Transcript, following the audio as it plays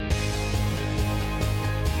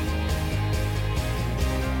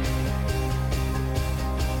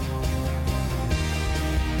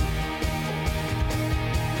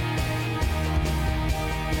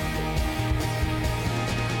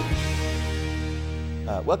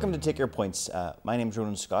Welcome to Take Your Points. My name's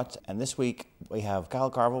Ronan Scott, and this week we have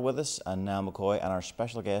Cahal Carvill with us and Niall McCoy, and our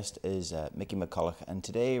special guest is Mickey McCullough. And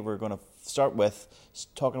today we're going to start with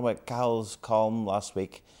talking about Cahal's column last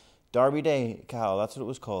week. Derby Day, Cahal, that's what it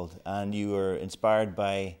was called, and you were inspired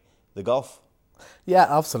by the golf. Yeah,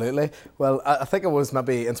 absolutely. Well, I think I was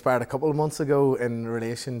maybe inspired a couple of months ago in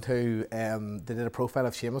relation to, they did a profile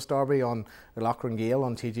of Seamus Derby on Lochran Gale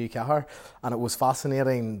on TG Cahal, and it was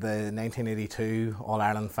fascinating, the 1982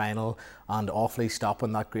 All-Ireland final and Offaly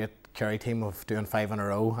stopping that great Kerry team of doing 5 in a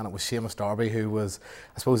row, and it was Seamus Derby who was,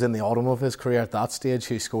 I suppose, in the autumn of his career at that stage,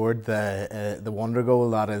 who scored the wonder goal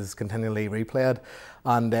that is continually replayed.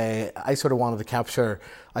 And I sort of wanted to capture,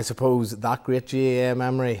 I suppose, that great GAA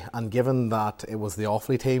memory, and given that it was the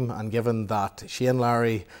Offaly team, and given that Shane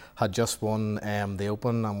Lowry had just won the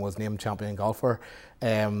Open and was named champion golfer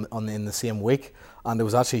in the same week, and it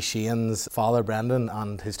was actually Shane's father Brendan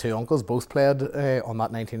and his two uncles both played on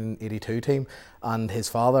that 1982 team, and his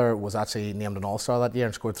father was actually named an All-Star that year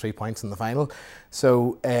and scored 3 points in the final.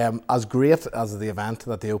 So as great as the event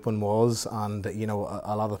that the Open was, and you know,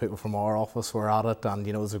 a lot of the people from our office were at it, and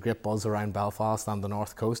you know, there was a great buzz around Belfast and the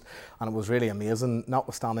North Coast, and it was really amazing,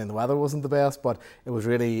 notwithstanding the weather wasn't the best, but it was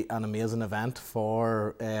really an amazing event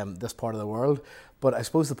for this part of the world. But I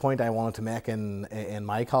suppose the point I wanted to make in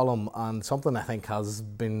my column, and something I think has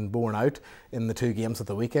been borne out in the two games at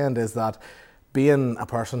the weekend, is that being a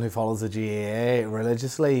person who follows the GAA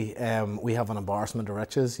religiously, we have an embarrassment of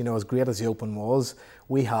riches. You know, as great as the Open was,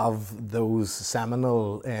 we have those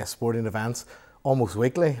seminal sporting events almost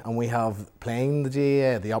weekly, and we have playing the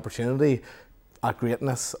GAA, the opportunity at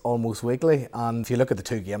greatness almost weekly. And if you look at the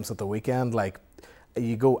two games at the weekend, like,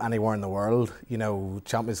 you go anywhere in the world, you know,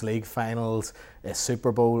 Champions League finals, a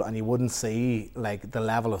Super Bowl, and you wouldn't see like the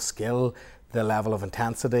level of skill, the level of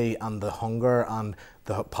intensity and the hunger and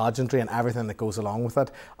the pageantry and everything that goes along with it.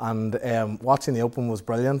 And watching the Open was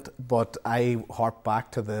brilliant, but I harp back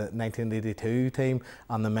to the 1982 team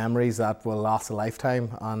and the memories that will last a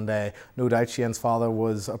lifetime. And no doubt Shane's father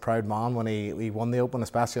was a proud man when he won the Open,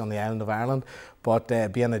 especially on the island of Ireland. But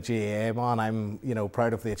being a GAA man, I'm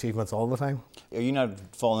proud of the achievements all the time. Are you not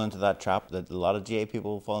falling into that trap that a lot of GAA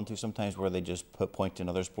people fall into sometimes, where they just point to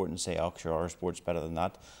another sport and say, "Oh, sure, our sport's better than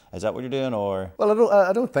that"? Is that what you're doing, or? Well,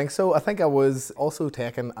 I don't think so. I think I was also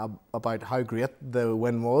taken about how great the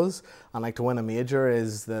win was, and like to win a major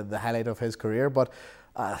is the highlight of his career. But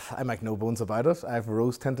I make no bones about it. I have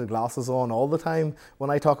rose-tinted glasses on all the time when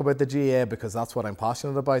I talk about the GAA, because that's what I'm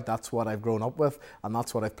passionate about, that's what I've grown up with, and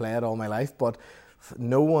that's what I've played all my life. But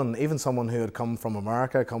no one, even someone who had come from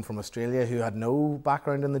America, come from Australia, who had no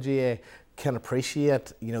background in the GAA, can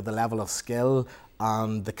appreciate the level of skill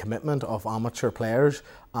and the commitment of amateur players,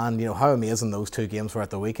 and how amazing those two games were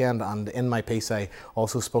at the weekend. And in my piece I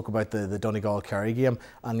also spoke about the Donegal-Kerry game,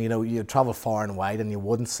 and you travel far and wide and you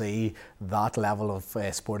wouldn't see that level of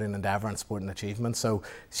sporting endeavour and sporting achievement. So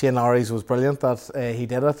Shane Lowry's was brilliant that he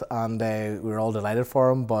did it, and we were all delighted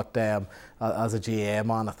for him. But as a GAA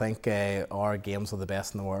man, I think our games are the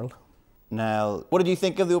best in the world. Now, what did you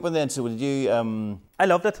think of the Open then? So did you... I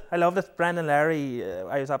loved it. Brendan Larry,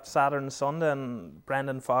 I was up Saturday and Sunday, and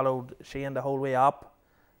Brendan followed Shane the whole way up,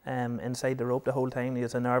 inside the rope the whole time. He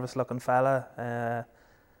was a nervous looking fella,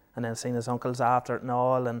 and then seeing his uncles after it and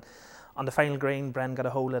all. And on the final green, Brendan got a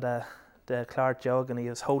hold of the Clark jug, and he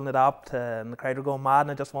was holding it up and the crowd were going mad,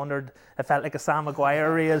 and I just wondered, it felt like a Sam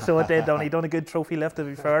Maguire reel, so it did. He done a good trophy lift, to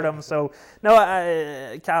be fair to him. So no,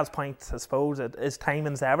 Cal's point, I suppose, his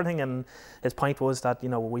timing's everything, and his point was that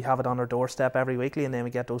we have it on our doorstep every weekly, and then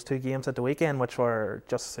we get those two games at the weekend, which were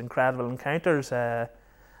just incredible encounters.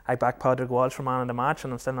 I backed Padraig Walsh for man of the match,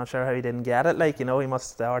 and I'm still not sure how he didn't get it.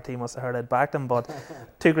 Our team must have heard I'd backed him. But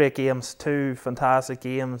two great games, two fantastic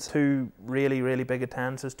games, two really, really big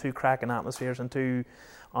attendances, two cracking atmospheres, and two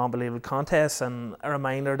unbelievable contests. And a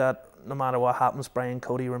reminder that no matter what happens, Brian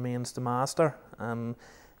Cody remains the master.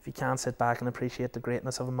 If you can't sit back and appreciate the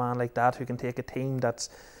greatness of a man like that, who can take a team that's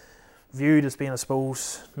viewed as being, I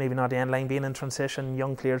suppose, maybe not the end line, being in transition,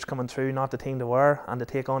 young players coming through, not the team they were, and to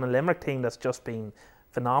take on a Limerick team that's just been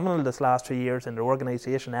phenomenal this last 2 years in their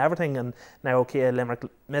organisation, everything. And now, okay, Limerick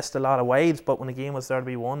missed a lot of wides, but when the game was there to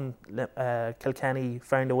be won, Kilkenny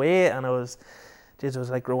found a way, and it was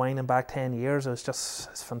like rewinding back 10 years. It's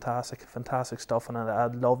fantastic stuff, and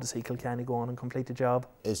I'd love to see Kilkenny go on and complete the job.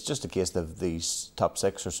 It's just a case that these top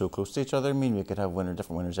six are so close to each other. I mean, we could have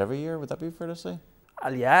different winners every year. Would that be fair to say?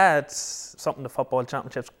 Yeah, it's something the football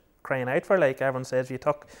championship's crying out for. Like everyone says, if you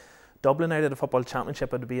took Dublin out of the Football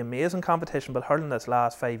Championship, it would be amazing competition, but hurling this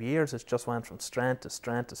last 5 years has just went from strength to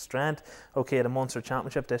strength to strength. Okay, the Munster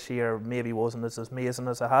Championship this year maybe wasn't as amazing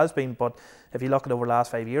as it has been, but if you look at over the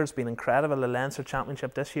last 5 years, it's been incredible. The Leinster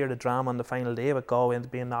Championship this year, the drama on the final day with Galway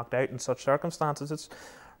being knocked out in such circumstances, it's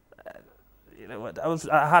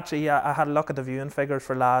I had a look at the viewing figures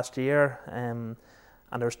for last year, and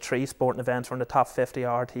there's 3 sporting events were in the top 50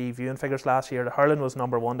 RT viewing figures last year. The hurling was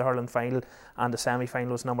number 1, the hurling final, and the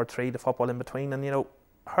semi-final was number 3, the football in between. And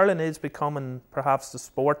hurling is becoming perhaps the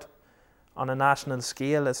sport on a national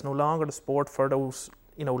scale. It's no longer the sport for those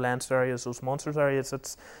Leinster areas, those Munsters areas.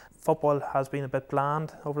 It's football has been a bit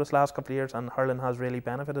bland over this last couple of years, and hurling has really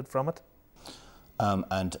benefited from it.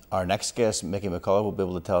 And our next guest, Mickey McCullough, will be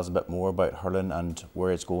able to tell us a bit more about hurling and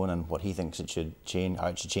where it's going and what he thinks it should change, how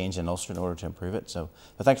it should change in Ulster in order to improve it. So,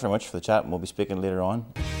 but thanks very much for the chat, and we'll be speaking later on.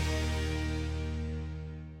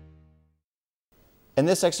 In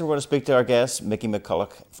this section, we're going to speak to our guest, Mickey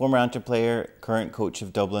McCullough, former Antrim player, current coach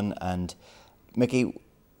of Dublin. And Mickey,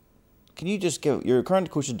 can you just you're a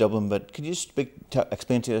current coach of Dublin, but could you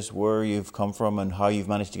explain to us where you've come from and how you've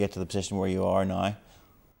managed to get to the position where you are now?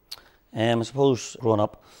 I suppose growing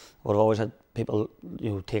up, I would have always had people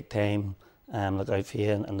take time, look out for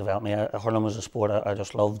you and develop me. Hurling was a sport I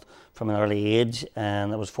just loved from an early age,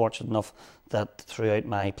 and I was fortunate enough that throughout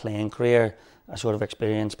my playing career I sort of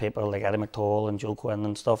experienced people like Eddie McToll and Joe Quinn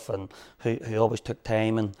and stuff, and who always took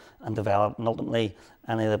time and developed, and ultimately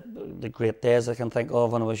any of the great days I can think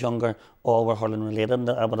of when I was younger all were hurling related, and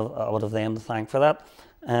I would have them to thank for that.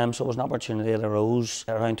 So it was an opportunity that arose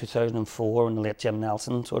around 2004 when the late Jim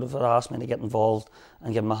Nelson sort of asked me to get involved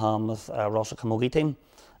and give him a hand with Rossa Camogie team.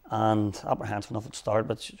 And apprehensive enough at the start,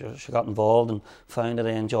 but she got involved and found that I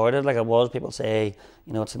enjoyed it. Like it was, people say,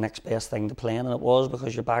 it's the next best thing to playing, and it was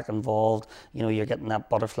because you're back involved. You're getting that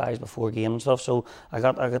butterflies before game and stuff. So I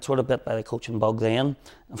got sort of bit by the coaching bug then,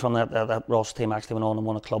 and from that Ross team actually went on and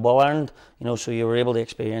won a Club All Ireland. So you were able to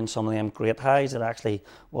experience some of them great highs that actually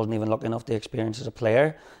wasn't even lucky enough to experience as a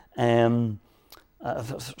player.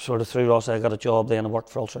 Sort of through Ross, I got a job then. I worked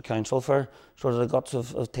for Ulster Council for sort of the guts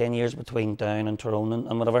of 10 years between Down and Tyrone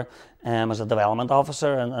and whatever, as a development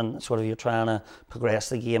officer, and sort of you're trying to progress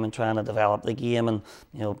the game and trying to develop the game, and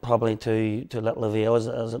probably to little avail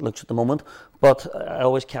as it looks at the moment. But I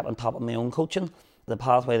always kept on top of my own coaching. The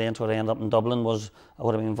pathway then sort of ended up in Dublin was I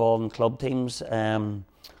would have been involved in club teams.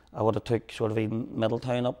 I would have took sort of even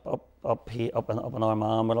Middletown up in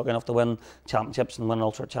Armagh. We're lucky enough to win championships and win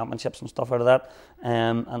Ulster championships and stuff out of that.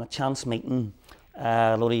 And a chance meeting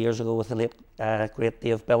a load of years ago with the late great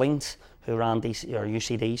Dave Billings, who ran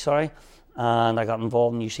UCD, and I got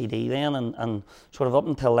involved in UCD then, and sort of up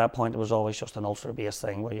until that point it was always just an Ulster based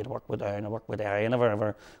thing where you'd work with Down or work with area. I never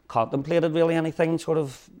ever contemplated really anything sort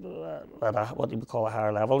of at what you would call a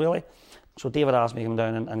higher level really. So David asked me to come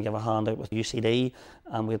down and give a hand out with UCD,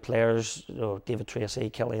 and we had players, David Tracy,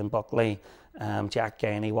 Killian Buckley, Jack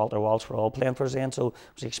Gainey, Walter Walsh were all playing for us then. So it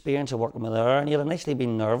was the experience of working with her, and you'd initially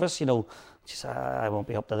been nervous, just I won't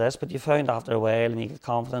be up to this, but you found after a while and you get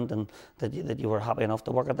confident and that you were happy enough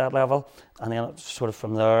to work at that level. And then sort of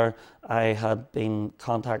from there I had been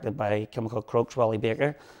contacted by Chemical Crokes, Wally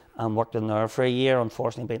Baker, and worked in there for a year,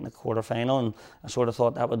 unfortunately beating the quarter final, and I sort of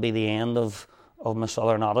thought that would be the end of my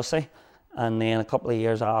Southern Odyssey. And then a couple of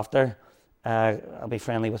years after, I'll be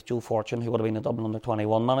friendly with Joe Fortune, who would have been a Dublin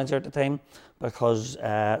under-21 manager at the time, because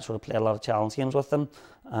sort of played a lot of challenge games with them.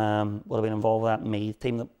 Would have been involved with that Meath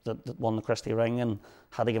team that won the Christie Ring and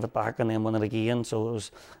had to give it back and then win it again. So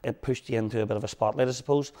it pushed you into a bit of a spotlight, I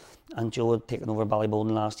suppose. And Joe had taken over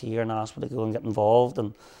Ballyboden last year and asked me to go and get involved.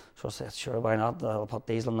 And so I said, sure, why not? I'll put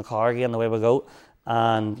diesel in the car again, away we go.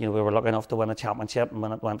 And we were lucky enough to win a championship and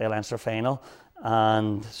when it went to a Leinster final.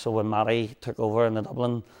 And so when Matty took over in the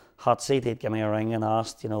Dublin hot seat, he'd give me a ring and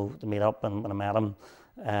asked, to meet up. And when I met him,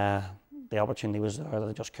 the opportunity was there that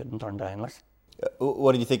I just couldn't turn down.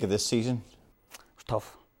 What did you think of this season? It was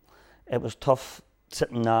tough. It was tough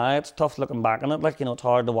sitting now. It's tough looking back on it. It's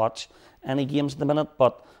hard to watch any games at the minute,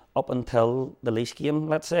 but up until the Laois game,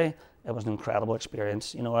 let's say, it was an incredible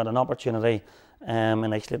experience. I had an opportunity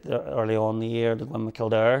in Iceland early on in the year to win with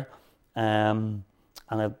Kildare. And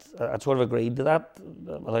I'd sort of agreed to that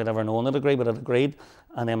without ever knowing I'd agreed, but I'd agreed.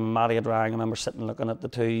 And then Matty had rang, I remember sitting looking at the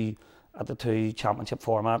two championship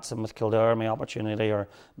formats, and with Kildare my opportunity or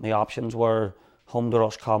my options were home to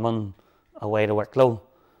Roscommon, away to Wicklow.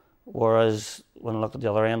 Whereas when I looked at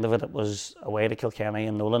the other end of it, it was away to Kilkenny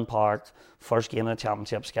in Nolan Park, first game of the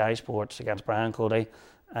championship, Sky Sports against Brian Cody,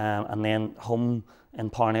 and then home in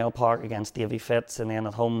Parnell Park against Davy Fitz, and then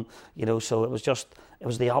at home, so it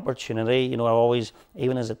was the opportunity. I always,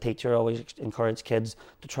 even as a teacher, I always encourage kids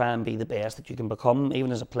to try and be the best that you can become.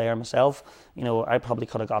 Even as a player myself, I probably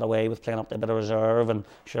could have got away with playing up to a bit of reserve, and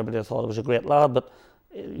sure, everybody thought I was a great lad, but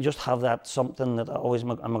you just have that something that always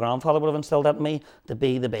my grandfather would have instilled at me, to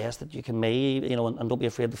be the best that you can be, and don't be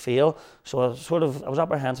afraid to fail. So I was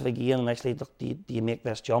apprehensive again, and actually, look, do you make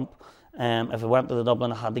this jump? If I went to the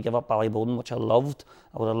Dublin, I had to give up Ballyboden, which I loved.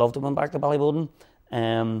 I would have loved to went back to Ballyboden.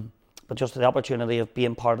 But just the opportunity of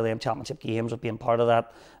being part of them championship games, of being part of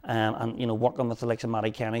that, and working with the likes of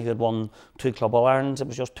Matty Kenny, who had won 2 Club All-Irelands, it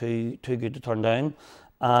was just too good to turn down.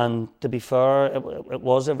 And to be fair, it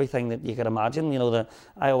was everything that you could imagine.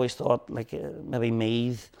 I always thought, like, maybe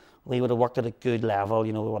Meath, we would have worked at a good level.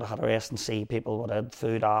 We would have had our S&C people, would have had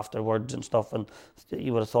food afterwards and stuff, and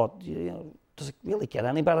you would have thought, does it really get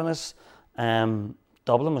any better than this?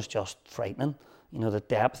 Dublin was just frightening. The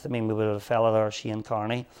depth. I mean, we would have a fella there, Shane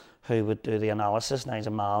Carney, who would do the analysis. Now he's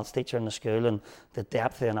a maths teacher in the school, and the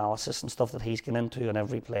depth of the analysis and stuff that he's getting into on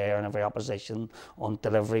every player and every opposition, on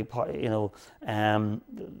delivery,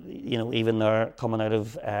 even there coming out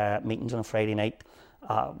of meetings on a Friday night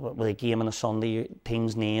with a game on a Sunday,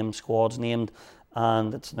 teams named, squads named,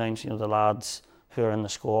 and it's announced, the lads who are in the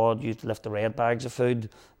squad, you have to lift the red bags of food.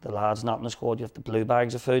 The lads not in the squad, you have the blue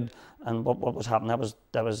bags of food. And what was happening,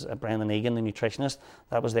 that was Brendan Egan, the nutritionist,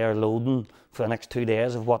 that was there loading for the next 2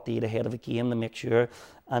 days of what to eat ahead of a game to make sure.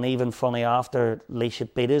 And even funny, after Laois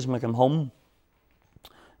had beat us, make him home,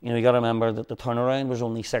 you got to remember that the turnaround was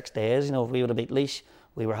only 6 days. If we would have beat Laois,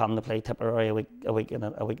 we were having to play Tipperary a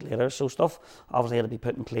week later. So stuff obviously had to be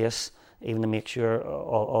put in place even to make sure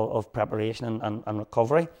of preparation and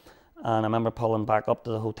recovery. And I remember pulling back up to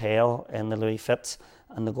the hotel in the Louis Fitz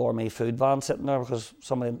and the gourmet food van sitting there, because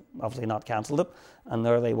somebody obviously not cancelled it. And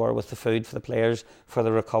there they were with the food for the players for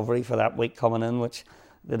the recovery for that week coming in, which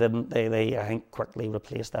they didn't. They I think quickly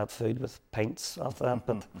replaced that food with pints after that.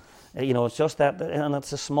 But it's just that, and it's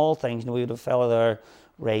the small things. We would have a fella there,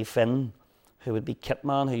 Ray Finn, who would be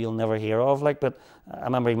kitman, who you'll never hear of. But I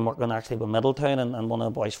remember even working actually with Middletown, and one of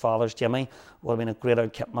the boys' fathers, Jimmy, would have been a great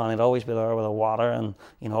out kitman. He'd always be there with the water, and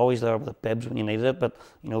always there with the bibs when you needed it. But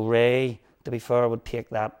Ray, to be fair, would take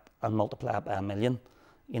that and multiply it by 1,000,000.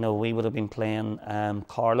 We would have been playing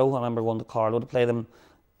Carlow. I remember going to Carlow to play them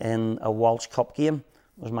in a Walsh Cup game.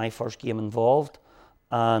 It was my first game involved,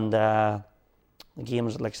 and the game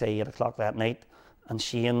was like say 8 o'clock that night, and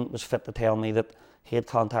Shane was fit to tell me that he had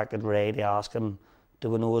contacted Ray to ask him,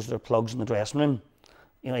 do we know is there plugs in the dressing room?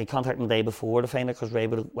 He contacted him the day before to find it, because Ray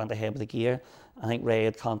would have went ahead with the gear. I think Ray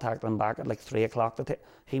had contacted him back at like 3 o'clock.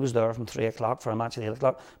 He was there from 3 o'clock for a match at 8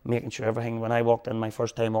 o'clock, making sure everything. When I walked in, my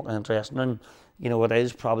first time walking in the dressing room, it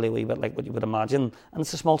is probably a wee bit like what you would imagine. And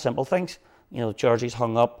it's the small, simple things. Jerseys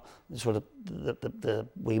hung up, sort of the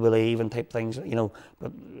we believe and type things,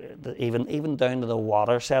 but even down to the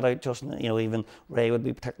water set out, just, even Ray would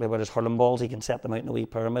be particular about his hurling balls. He can set them out in a wee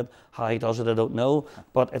pyramid. How he does it, I don't know.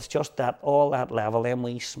 But it's just that, all that level, them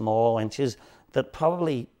wee small inches that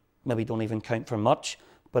probably maybe don't even count for much.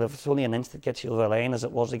 But if it's only an inch that gets you over the line, as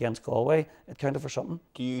it was against Galway, it counted for something.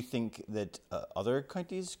 Do you think that other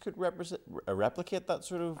counties could replicate that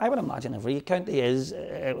sort of? I would imagine every county is,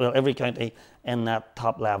 every county in that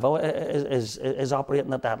top level is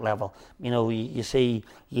operating at that level. You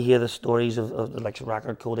hear the stories of the likes of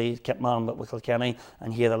Rackard Cody, Kitman, but with Kilkenny,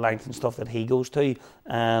 and hear the length and stuff that he goes to.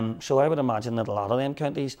 So I would imagine that a lot of them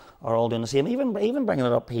counties are all doing the same. Even bringing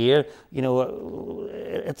it up here,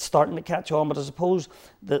 it's starting to catch on. But I suppose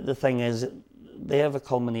the thing is, they have a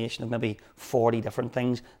culmination of maybe 40 different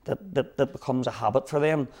things that becomes a habit for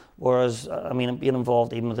them. Whereas, being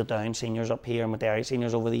involved even with the Down seniors up here and with Derry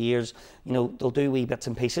seniors over the years, they'll do wee bits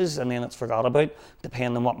and pieces and then it's forgot about,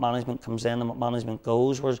 depending on what management comes in and what management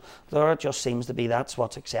goes. Whereas there just seems to be, that's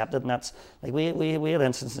what's accepted. And that's, like, we had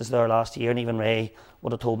instances there last year, and even Ray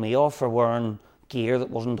would have told me off for wearing gear that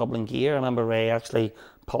wasn't Dublin gear. I remember Ray actually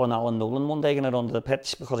pulling Alan Nolan one day, getting it onto the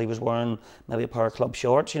pitch because he was wearing maybe a pair of club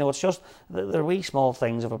shorts. It's just, they're wee small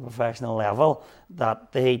things of a professional level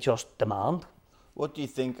that they just demand. What do you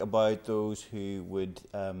think about those who would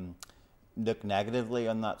look negatively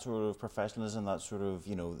on that sort of professionalism, that sort of,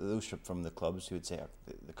 those from the clubs who would say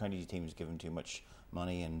the county team is given too much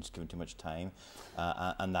money and is given too much time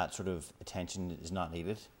and that sort of attention is not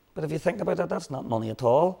needed? But if you think about that, that's not money at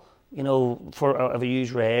all. For if I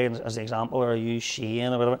use Ray as an example, or I use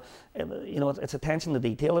Shane or whatever, it's attention to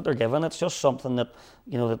detail that they're given. It's just something that,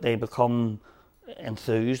 that they become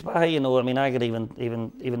enthused by. You know, I mean, I could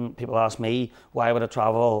even people ask me, why would I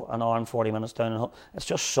travel an hour and 40 minutes down and home? It's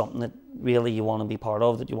just something that really you want to be part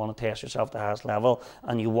of, that you want to test yourself to the highest level,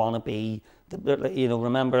 and you want to be, you know,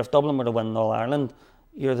 remember, if Dublin were to win All Ireland,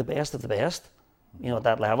 you're the best of the best, you know, at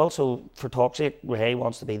that level. So for talk's sake, Ray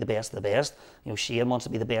wants to be the best of the best. You know, Shane wants to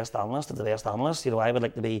be the best analyst of the best analysts. You know, I would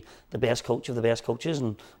like to be the best coach of the best coaches,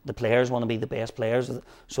 and the players want to be the best players.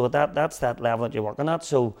 So that's that level that you're working at.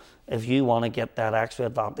 So if you want to get that extra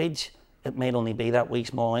advantage, it might only be that wee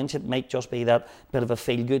small inch. It might just be that bit of a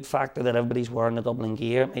feel-good factor that everybody's wearing the Dublin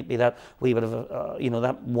gear. It might be that wee bit of you know,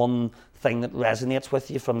 that one thing that resonates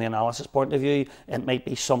with you from the analysis point of view. It might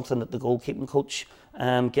be something that the goalkeeping coach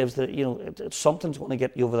gives the, you know, it's something's going to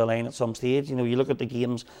get you over the line at some stage. You know, you look at the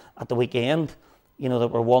games at the weekend, you know, that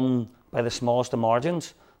were won by the smallest of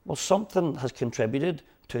margins. Well, something has contributed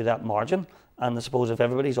to that margin, and I suppose if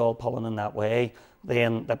everybody's all pulling in that way,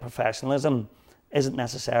 then the professionalism isn't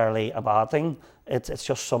necessarily a bad thing. It's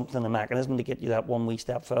just something, a mechanism to get you that one wee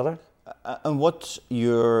step further. And what's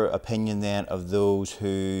your opinion then of those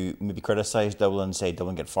who maybe criticise Dublin and say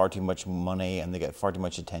Dublin get far too much money and they get far too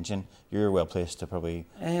much attention? You're well placed to probably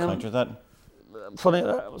counter that. Funny,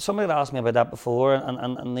 somebody had asked me about that before,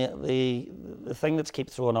 and the thing that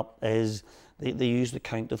keeps throwing up is they use the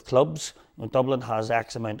count of clubs. You know, Dublin has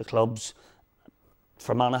X amount of clubs,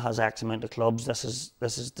 Fermanagh has X amount of clubs. This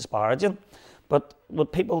is disparaging. But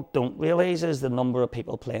what people don't realise is the number of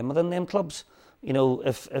people playing within them clubs. You know,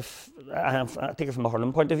 if I take it from a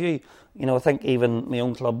hurling point of view, you know, I think even my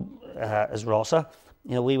own club is Rossa.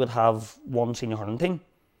 You know, we would have one senior hurling team.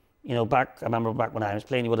 You know, I remember back when I was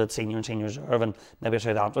playing, you would have senior and senior reserve, and maybe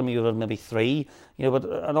South Antrim, you would have maybe 3. You know, but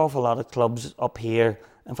an awful lot of clubs up here.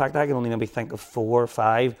 In fact, I can only maybe think of 4 or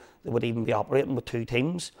 5 that would even be operating with 2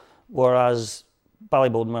 teams. Whereas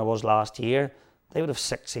Ballyboden, where I was last year, they would have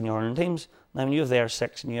 6 senior hurling teams. Now, when you have their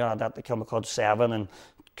 6 and you add that to Kilmacud 7 and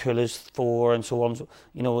Coola's 4 and so on, so,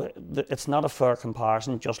 you know, it's not a fair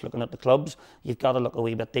comparison just looking at the clubs. You've got to look a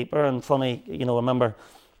wee bit deeper. And funny, you know, I remember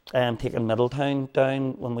taking Middletown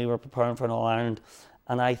down when we were preparing for an All-Ireland,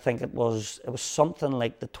 and I think it was something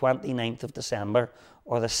like the 29th of December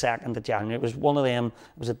or the 2nd of January. It was one of them.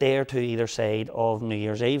 It was a day or two either side of New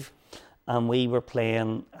Year's Eve, and we were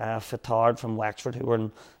playing Fitard from Wexford, who were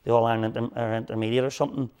in the All-Ireland Intermediate or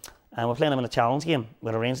something. And we're playing them in a challenge game.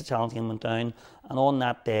 We'd arranged the challenge game, went down. And on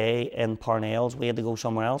that day in Parnell's, we had to go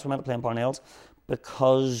somewhere else. We meant to play in Parnell's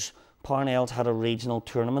because Parnell's had a regional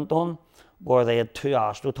tournament on where they had 2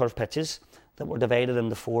 AstroTurf pitches that were divided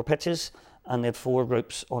into 4 pitches, and they had 4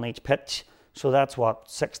 groups on each pitch. So that's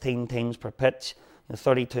 16 teams per pitch,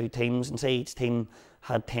 32 teams, and say each team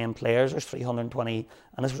had 10 players. There's 320,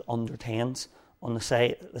 and this was under 10s on the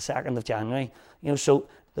 2nd of January. You know, so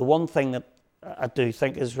the one thing that I do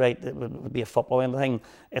think is right, it would be a football end thing.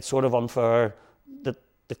 It's sort of unfair that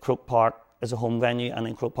the Croke Park is a home venue and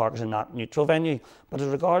then Croke Park is a not neutral venue. But as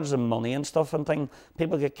regards to money and stuff and things,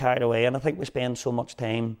 people get carried away, and I think we spend so much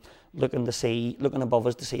time looking above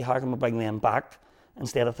us to see how can we bring them back,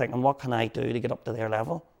 instead of thinking what can I do to get up to their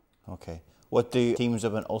level. Okay. What do teams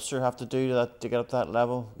up in Ulster have to do to get up to that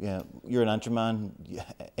level? Yeah, you're an Antrim man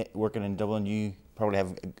working in Dublin. You probably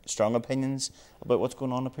have strong opinions about what's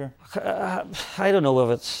going on up here. I don't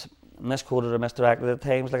know if it's misquoted or misdirected at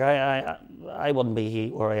times. Like I wouldn't be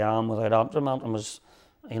where I am without Antrim. Antrim was,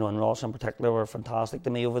 you know, and Ross in particular were fantastic to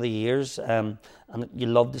me over the years, and you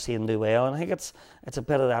love to see them do well. And I think it's a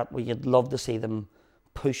bit of that where you'd love to see them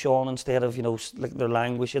push on instead of, you know, like they're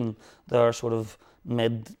languishing, they're sort of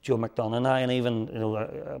mid Joe McDonagh now, and even, you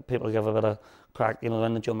know, people give a bit of crack, you know,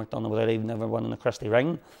 in the Joe McDonagh without even ever winning a Christie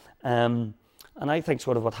ring. And I think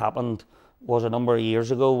sort of what happened was a number of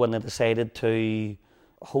years ago when they decided to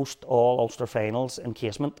host all Ulster finals in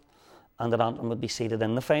Casement, and that Antrim would be seated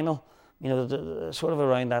in the final. You know, sort of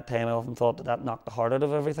around that time I often thought that knocked the heart out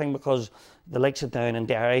of everything, because the likes of Down and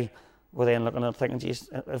Derry were then looking at thinking, geez,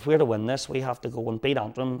 if we're to win this, we have to go and beat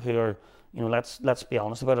Antrim, who are, you know, let's be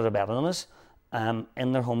honest about it, are better than us,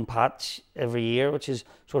 in their home patch every year, which is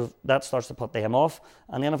sort of, that starts to put them off.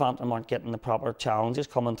 And then if Antrim aren't getting the proper challenges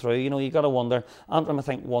coming through, you know, you got to wonder. Antrim, I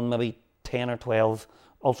think, won maybe 10 or 12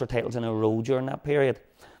 Ulster titles in a row during that period.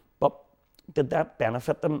 But did that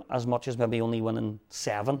benefit them as much as maybe only winning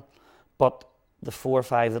 7? But the 4 or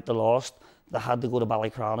 5 that they lost, they had to go to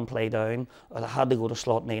Ballycrown and play Down, or they had to go to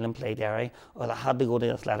Slotneil and play Derry, or they had to go to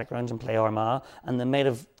the Athletic Grounds and play Armagh, and they might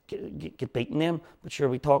have get beaten them. But sure,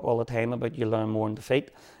 we talk all the time about you learn more in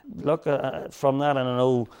defeat. Look, from that, and I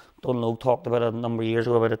know Donald talked about it a number of years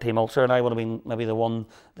ago about a Team Ulster, and I would have been maybe the one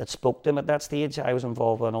that spoke to him at that stage. I was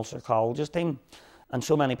involved with an Ulster College's team, and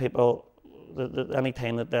so many people any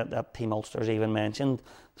time that Team Ulster is even mentioned,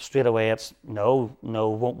 straight away it's no,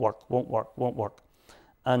 won't work.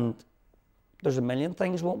 And there's a million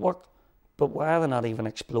things won't work, but why are they not even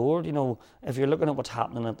explored? You know, if you're looking at what's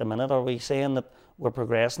happening at the minute, are we saying that we're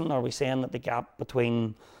progressing? Are we saying that the gap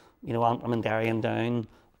between, you know, Antrim and Derry and Down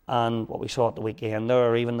and what we saw at the weekend there,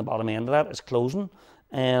 or even the bottom end of that, is closing?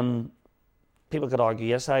 People could argue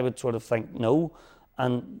yes, I would sort of think no,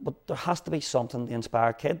 but there has to be something to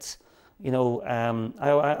inspire kids. You know, I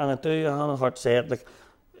don't hurt to say it, like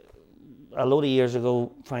a load of years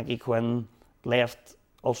ago, Frankie Quinn left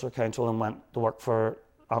Ulster Council and went to work for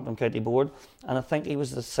Antrim County Board, and I think he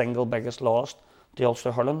was the single biggest loss to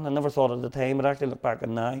Ulster Hurling. I never thought at the time, but I actually look back at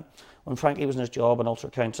now, when Frankie was in his job in Ulster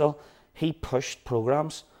Council, he pushed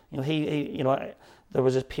programmes. You know, he there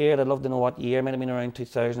was a period, I'd love to know what year, might have been around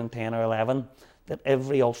 2010 or 11, that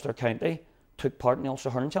every Ulster county took part in the Ulster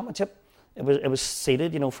Hurling Championship. It was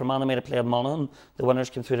seeded, you know, from Anna to play at Monaghan, the winners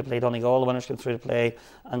came through to play Donegal, the winners came through to play,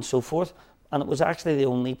 and so forth. And it was actually the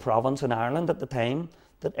only province in Ireland at the time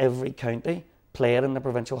that every county played in the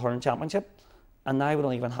Provincial Hurling Championship. And now we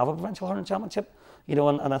don't even have a Provincial Hurling Championship. You know,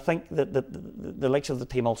 and I think that the likes of the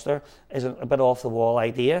Team Ulster is a bit off the wall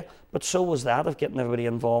idea, but so was that of getting everybody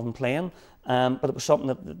involved in playing. But it was something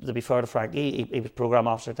that, to be fair to Frankie, he was programme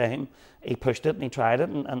officer to him. He pushed it and he tried it,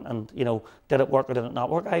 and you know, did it work or did it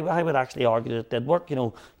not work? I would actually argue that it did work. You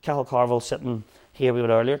know, Cahal Carvill sitting here we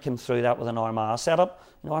would earlier came through that with an Armagh setup.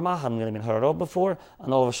 You know, Armagh hadn't really been heard of before,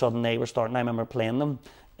 and all of a sudden they were starting. I remember playing them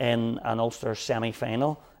in an Ulster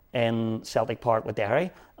semi-final in Celtic Park with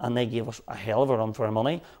Derry, and they gave us a hell of a run for our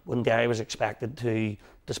money when Derry was expected to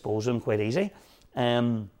dispose of them quite easy.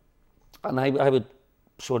 And I would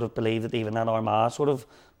sort of believe that even that Armagh sort of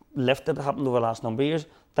lift that happened over the last number of years,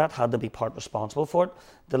 that had to be part responsible for it.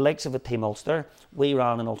 The likes of a Team Ulster, we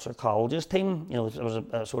ran an Ulster Colleges team, you know, it was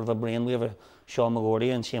a sort of a brainwave of Sean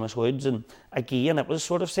McGordy and Seamus Woods, and again it was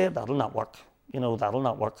sort of said, that'll not work, you know, that'll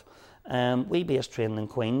not work. We based training in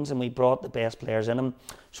Queens and we brought the best players in them.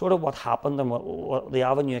 Sort of what happened and what the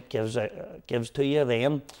avenue it gives to you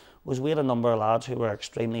then was we had a number of lads who were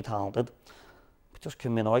extremely talented. Just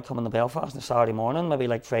coming to Belfast on a Saturday morning, maybe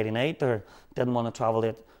like Friday night, or didn't want to travel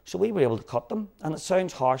late. So we were able to cut them. And it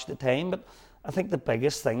sounds harsh at the time, but I think the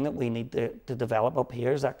biggest thing that we need to develop up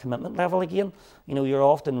here is that commitment level again. You know, you're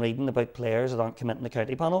often reading about players that aren't committing to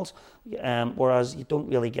county panels, whereas you don't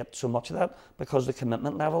really get so much of that because the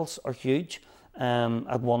commitment levels are huge.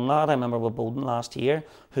 At one lad, I remember with Bowden last year,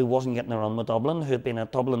 who wasn't getting a run with Dublin, who had been a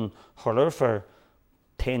Dublin hurler for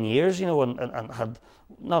 10 years, you know, and had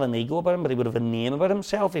not an ego about him, but he would have a name about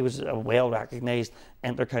himself. He was a well-recognised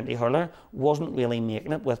inter-county hurler, wasn't really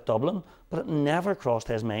making it with Dublin, but it never crossed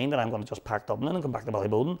his mind that I'm going to just pack Dublin and come back to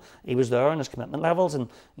Ballyboden. He was there on his commitment levels, and,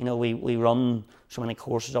 you know, we run so many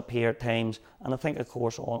courses up here at times, and I think a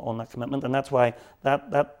course on that commitment, and that's why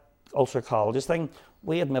that Ulster Colleges thing,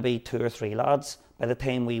 we had maybe 2 or 3 lads by the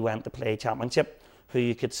time we went to play championship who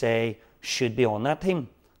you could say should be on that team.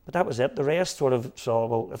 But that was it. The rest sort of saw,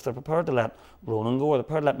 well, if they're prepared to let Ronan go or they're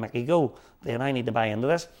prepared to let Mickey go, then I need to buy into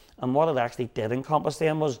this. And what it actually did encompass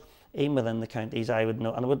then was, even within the counties, I would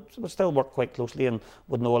know, and I would still work quite closely and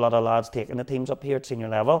would know a lot of lads taking the teams up here at senior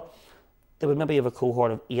level. They would maybe have a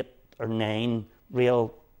cohort of 8 or 9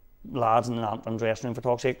 real lads in an Antrim dressing room, for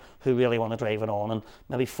talk's sake, who really want to drive it on, and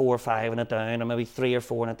maybe 4 or 5 in it down, or maybe 3 or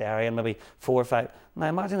 4 in it area, and maybe 4 or 5. Now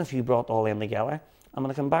imagine if you brought all them together. I'm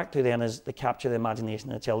going to come back to then is to capture the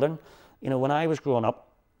imagination of the children. You know, when I was growing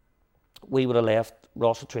up, we would have left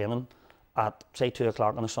Ross training at, say, 2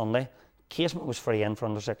 o'clock on a Sunday. Casement was free in for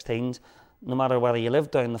under 16s. No matter whether you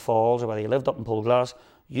lived down the Falls or whether you lived up in Polglass,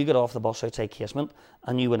 you get off the bus outside Casement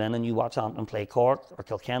and you went in and you watched Antrim play Cork or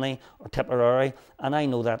Kilkenny or Tipperary. And I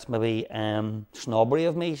know that's maybe snobbery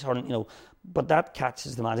of me, sort of, you know, but that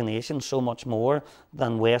catches the imagination so much more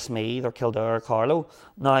than Westmeath or Kildare or Carlow.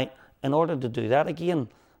 Now, in order to do that again,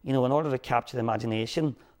 you know, in order to capture the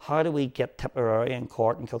imagination, how do we get Tipperary and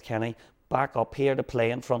Cork and Kilkenny back up here to play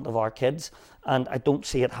in front of our kids? And I don't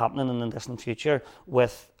see it happening in the distant future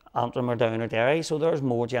with Antrim or Down or Derry, so there's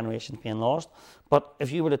more generations being lost. But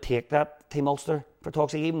if you were to take that Team Ulster, for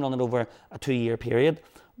talk's sake, even run it over a 2-year period,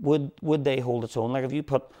 would they hold its own? Like if you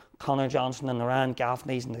put Conor Johnson and Ryan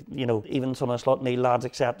Gaffney's and, you know, even some of the Slot Neil lads,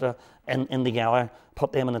 etc., in together,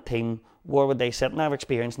 put them in a team, where would they sit? And I've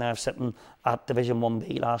experienced now sitting at Division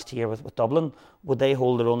 1B last year with Dublin. Would they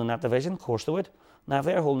hold their own in that division? Of course they would. Now if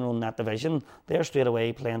they're holding their own in that division, they're straight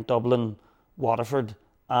away playing Dublin, Waterford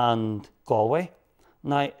and Galway.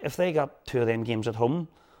 Now if they got 2 of them games at home,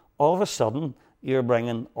 all of a sudden you're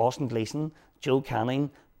bringing Austin Gleeson, Joe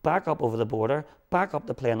Canning back up over the border, back up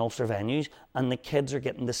to play in Ulster venues, and the kids are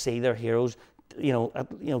getting to see their heroes, get out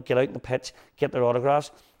in the pitch, get their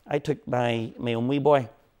autographs. I took my own wee boy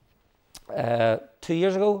 2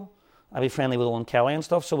 years ago. I'd be friendly with Owen Kelly and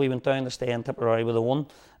stuff, so we went down to stay in Tipperary with Owen,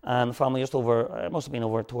 and the family just over, it must have been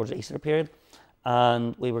over towards the Easter period,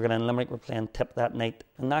 and we were going in Limerick, we're playing Tip that night,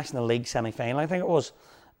 the National League semi-final I think it was,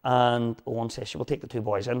 and Owen says, she will take the 2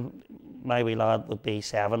 boys in. My wee lad would be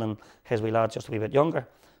 7 and his wee lad's just a wee bit younger.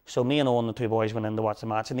 So me and Owen, the 2 boys, went in to watch the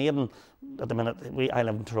match, and Aidan, at the minute, I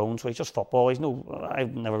live in Tyrone, so he's just football.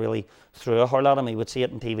 I've never really threw a hurl at him. He would see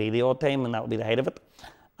it on TV the odd time, and that would be the height of it.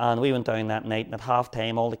 And we went down that night, and at half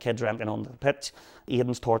time, all the kids are emptying onto the pitch.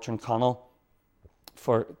 Aidan's torturing Connell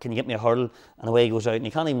for, can you get me a hurl? And away he goes out, and he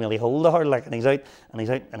can't even really hold the hurl, and he's out, and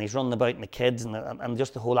he's running about, and the kids, and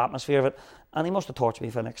just the whole atmosphere of it. And he must have tortured me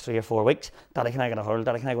for the next 3 or 4 weeks. Daddy, can I get a hurl?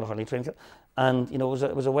 Daddy, can I go to hurling training? And, it was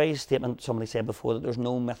a wise statement somebody said before, that there's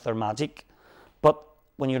no myth or magic. But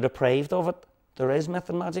when you're deprived of it, there is myth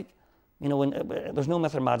and magic. There's no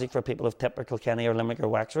myth or magic for people of Tip or Kilkenny or Limerick or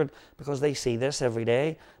Wexford, because they see this every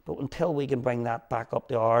day. But until we can bring that back up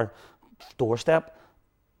to our doorstep,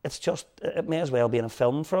 it may as well be in a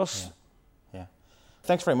film for us. Yeah.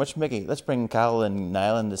 Thanks very much, Mickey. Let's bring Cahal and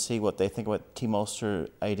Niall in to see what they think about Team Ulster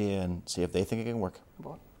idea and see if they think it can work.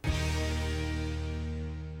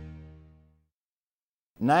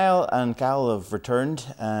 Niall and Cahal have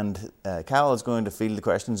returned, and Cahal is going to field the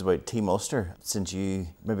questions about Team Ulster, since you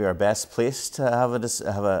maybe are best placed to have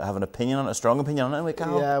an opinion on it, a strong opinion on it,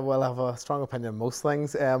 Cahal. Yeah, well, I have a strong opinion on most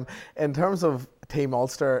things. In terms of Team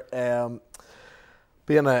Ulster,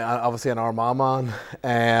 being obviously an Armagh man,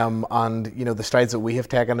 and the strides that we have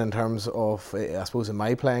taken in terms of, I suppose, in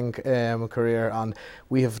my playing career, and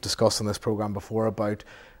we have discussed on this programme before about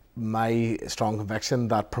my strong conviction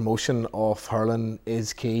that promotion of hurling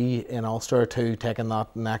is key in Ulster to taking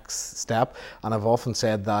that next step, and I've often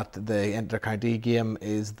said that the inter-county game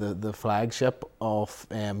is the flagship of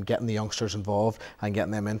getting the youngsters involved and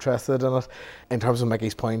getting them interested in it. In terms of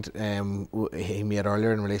Mickey's point he made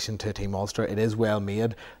earlier in relation to Team Ulster, it is well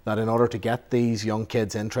made that in order to get these young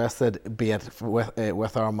kids interested, be it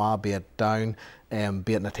with Armagh, be it down,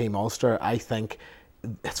 be it in a Team Ulster, I think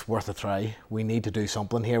it's worth a try. We need to do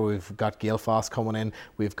something here. We've got Gaelfast coming in.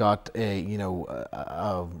 We've got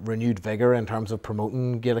a renewed vigour in terms of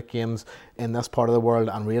promoting Gaelic games in this part of the world,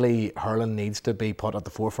 and really hurling needs to be put at the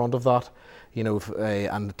forefront of that.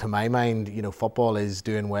 And to my mind, football is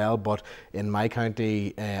doing well, but in my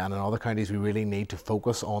county and in other counties, we really need to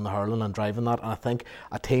focus on the hurling and driving that. And I think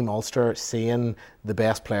a Team Ulster, seeing the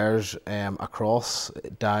best players across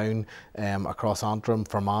Down, across Antrim,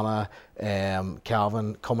 Fermanagh,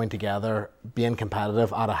 Cavan coming together, being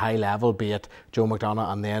competitive at a high level, be it Joe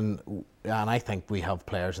McDonagh, and I think we have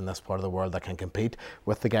players in this part of the world that can compete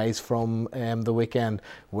with the guys from the weekend,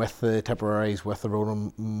 with the Tipperaries, with the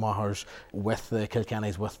Ronan Mahers, with the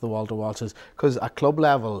Kilkennys, with the Walter Walshes. Because at club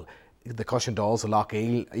level, the Cushion Dolls, the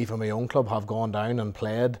Lougheed, even my own club, have gone down and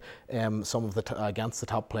played some of against the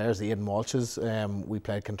top players. The Aidan Walshes, we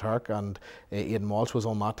played Kinturk, and Aidan Walsh was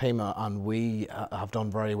on that team, and we have done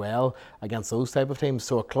very well against those type of teams.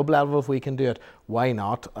 So at club level, if we can do it, why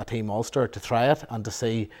not a Team Ulster to try it and to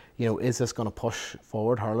see, is this going to push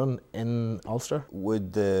forward hurling in Ulster?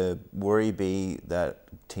 Would the worry be that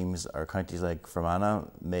teams or counties like Fermanagh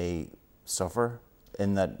may suffer,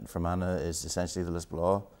 in that Fermanagh is essentially the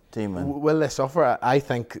Lisbon team? Will they suffer? I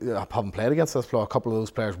think, I haven't played against Lisbon, a couple of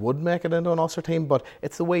those players would make it into an Ulster team, but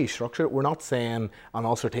it's the way you structure it. We're not saying an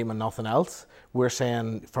Ulster team and nothing else. We're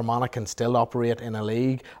saying Fermanagh can still operate in a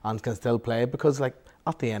league and can still play, because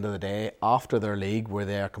at the end of the day, after their league, where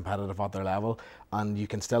they are competitive at their level, and you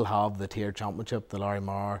can still have the tiered championship, the Larry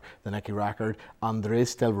Marr, the Nicky Rackard, and there is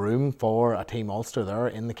still room for a Team Ulster there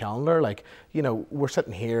in the calendar. We're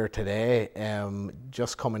sitting here today,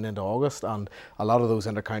 just coming into August, and a lot of those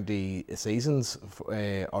inter-county seasons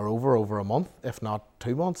are over a month, if not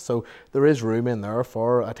 2 months. So there is room in there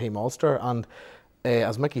for a Team Ulster, and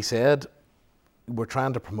as Mickey said, we're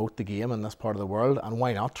trying to promote the game in this part of the world, and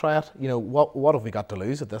why not try it? What have we got to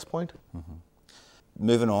lose at this point? Mm-hmm.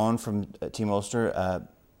 Moving on from Team Ulster,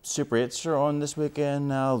 Super 8s are on this weekend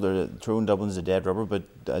now. They're Tyrone Dublin's a dead rubber,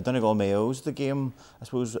 but Donegal Mayo's the game. I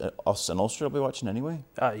suppose us and Ulster will be watching anyway.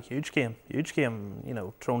 Huge game.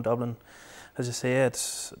 Tyrone Dublin, as you say,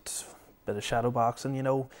 it's a bit of shadow boxing.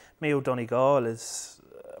 Mayo Donegal is.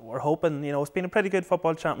 We're hoping, it's been a pretty good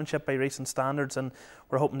football championship by recent standards, and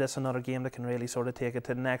we're hoping this is another game that can really sort of take it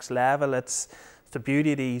to the next level. It's the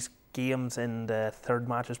beauty of these games in the third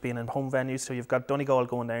matches being in home venues. So you've got Donegal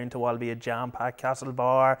going down to what will be a jam-packed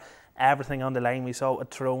Castlebar, everything on the line. We saw it with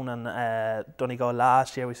Tyrone and Donegal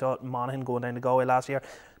last year. We saw it in Monaghan going down to Galway last year.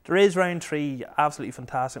 There is round 3, absolutely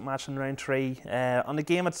fantastic match in round 3. On the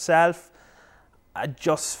game itself, I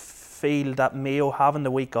just feel that Mayo having the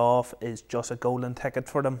week off is just a golden ticket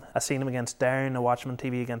for them. I seen them against Down, I watched them on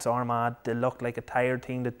TV against Armagh. They looked like a tired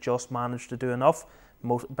team that just managed to do enough.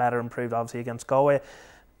 Better improved obviously against Galway.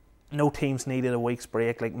 No teams needed a week's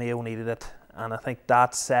break like Mayo needed it, and I think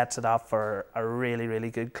that sets it up for a really, really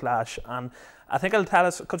good clash. And I think it'll tell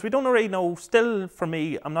us, because we don't really know, still for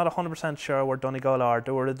me, I'm not 100% sure where Donegal are.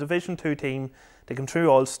 They were a Division 2 team, they came through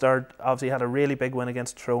Ulster, obviously had a really big win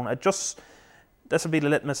against Tyrone. This will be the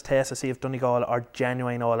litmus test to see if Donegal are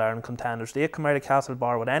genuine All-Ireland contenders. They come out of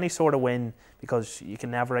Castlebar with any sort of win, because you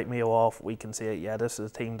can never write Mayo off. We can say, yeah, this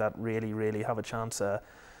is a team that really, really have a chance of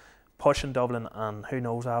pushing Dublin, and who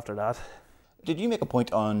knows after that. Did you make a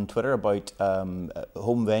point on Twitter about home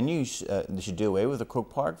venues? They should do away with the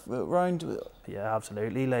Croke Park round? Yeah,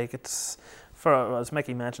 absolutely. Like, it's, for, as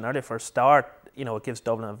Mickey mentioned earlier, for a start, you know, it gives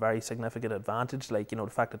Dublin a very significant advantage. Like, you know,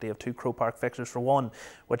 the fact that they have 2 Croke Park fixtures for one,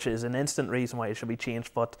 which is an instant reason why it should be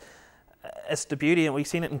changed. But it's the beauty, and we've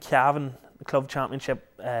seen it in Cavan, the club championship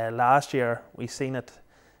last year. We've seen it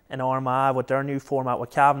in Armagh with their new format.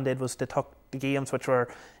 What Cavan did was they took the games which were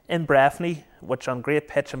in Breffni, which on great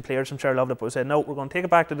pitch, and players I'm sure loved it, but we said, no, we're going to take it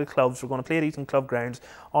back to the clubs, we're going to play these in club grounds.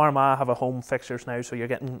 Armagh have a home fixtures now, so you're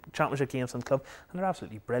getting championship games in the club, and they're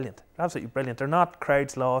absolutely brilliant. They're not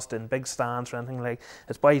crowds lost in big stands or anything like.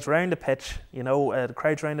 It's boys round the pitch, you know, the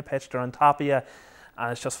crowds round the pitch, they're on top of you,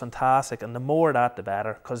 and it's just fantastic. And the more that, the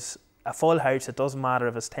better, because a full house, it doesn't matter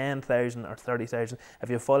if it's 10,000 or 30,000. If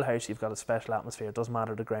you have a full house, you've got a special atmosphere. It doesn't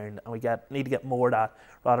matter the ground, and we need to get more of that,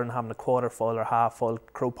 rather than having a quarter full or half full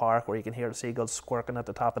Croke Park where you can hear the seagulls squirking at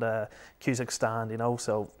the top of the Cusack stand. You know,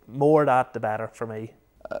 so more of that, the better for me.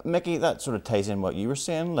 Mickey, that sort of ties in what you were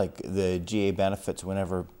saying, like the GA benefits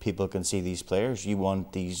whenever people can see these players. You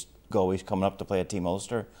want these Galways coming up to play at Team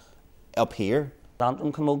Ulster up here.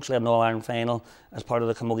 Antrim Camogie had an All-Ireland final as part of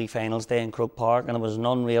the Camogie Finals Day in Croke Park, and it was an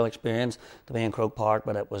unreal experience to be in Croke Park,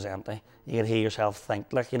 but it was empty. You could hear yourself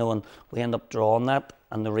think, like, you know, and we ended up drawing that,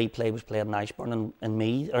 and the replay was played in Ashburn and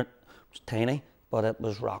Meath, it was tiny, but it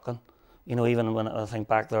was rocking. You know, even when I think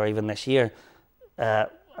back there, even this year,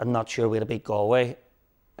 I'm not sure we'd have beat Galway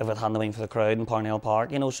if it hadn't been for the crowd in Parnell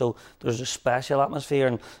Park, you know, so there's a special atmosphere.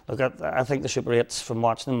 And look, I think the Super 8s, from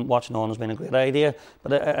watching on, has been a great idea,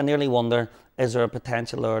 but I nearly wonder, is there a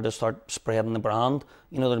potential there to start spreading the brand?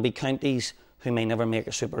 You know, there'll be counties who may never make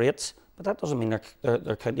a Super 8s, but that doesn't mean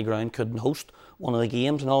their county ground couldn't host one of the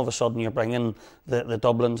games, and all of a sudden you're bringing the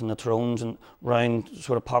Dublins and the Tyrones and round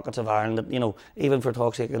sort of pockets of Ireland that, you know, even for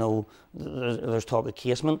talk's sake, you know, there's talk of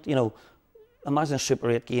casement, you know, imagine a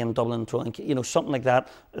Super 8 game, Dublin, Tyrone, you know, something like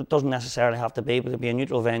that. It doesn't necessarily have to be, but it'd be a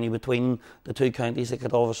neutral venue between the two counties that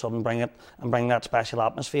could all of a sudden bring it and bring that special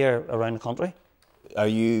atmosphere around the country.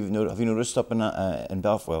 Have you noticed up in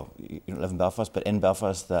Belfast? Well, you don't live in Belfast, but in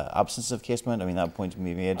Belfast, the absence of casement. I mean, that point to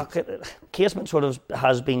be made. Okay, casement sort of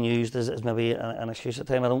has been used as maybe an excuse at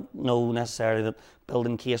time. I don't know necessarily that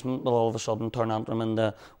building casement will all of a sudden turn Antrim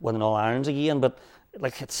into winning all irons again, but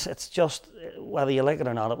like it's just, whether you like it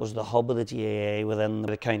or not, it was the hub of the GAA within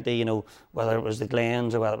the county, you know, whether it was the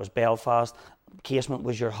Glens or whether it was Belfast, casement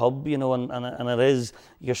was your hub, you know, and it is,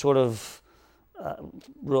 you're sort of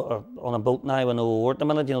on a boat now with no oar at the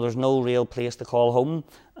minute, you know, there's no real place to call home.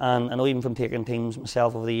 And I know, even from taking teams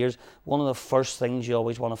myself over the years, one of the first things you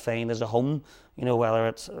always want to find is a home, you know, whether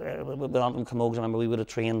it's with Antrim Camogie. I remember we would have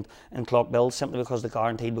trained in Clockbill simply because they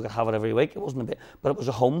guaranteed we could have it every week. It wasn't a bit, but it was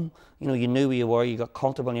a home, you know, you knew where you were, you got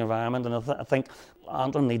comfortable in your environment, and I think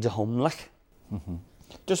Antrim needs a home, like. Mm-hmm.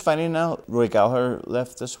 Just finally now, Rory Gallagher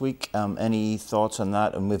left this week. Any thoughts on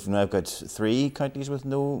that? And we've now got 3 counties with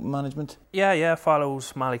no management. Yeah,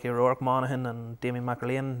 follows Malachy O'Rourke, Monaghan and Damien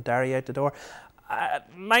McElwain, Derry out the door.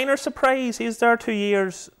 Minor surprise, he was there 2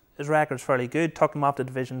 years. His record's fairly good. Took him off to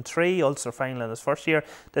Division 3, Ulster final in his first year.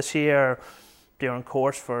 This year, during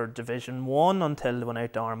course for Division 1 until they went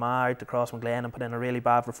out to Armagh, out to Crossmaglen, and put in a really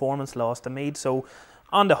bad performance, lost to Meath. So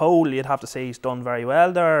on the whole, you'd have to say he's done very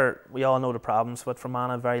well there. We all know the problems with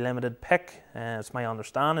Fermanagh, very limited pick. It's my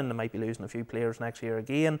understanding they might be losing a few players next year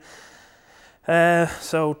again.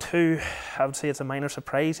 So too, I would say it's a minor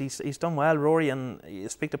surprise. He's done well, Rory, and you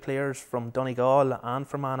speak to players from Donegal and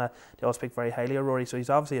Fermanagh, they all speak very highly of Rory. So he's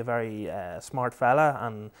obviously a very smart fella,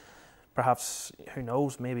 and perhaps, who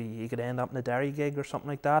knows, maybe he could end up in a Derry gig or something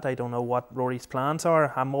like that. I don't know what Rory's plans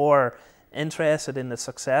are. I'm more interested in the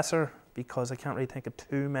successor, because I can't really think of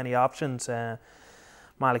too many options.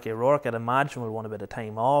 Malik O'Rourke, I'd imagine, will want a bit of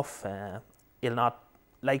time off. He'll not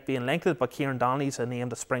like being linked with it, but Kieran Donnelly's a name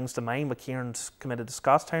that springs to mind, but Kieran's committed to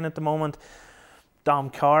Scottstown at the moment.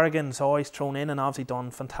 Dom Corrigan's always thrown in and obviously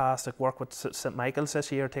done fantastic work with St Michael's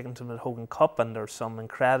this year, taking to the Hogan Cup, and there's some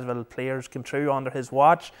incredible players came through under his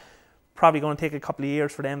watch. Probably going to take a couple of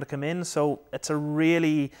years for them to come in, so it's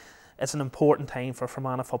an important time for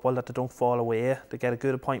Fermanagh football that they don't fall away. They get a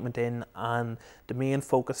good appointment in, and the main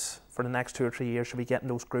focus for the next 2 or 3 years should be getting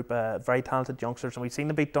those group of very talented youngsters, and we've seen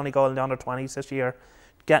them beat Donegal in the under-20s this year,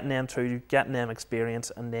 getting them through, getting them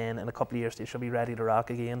experience, and then in a couple of years they should be ready to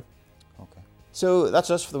rock again. Okay. So that's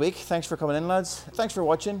us for the week. Thanks for coming in, lads. Thanks for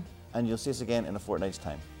watching, and you'll see us again in a fortnight's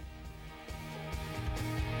time.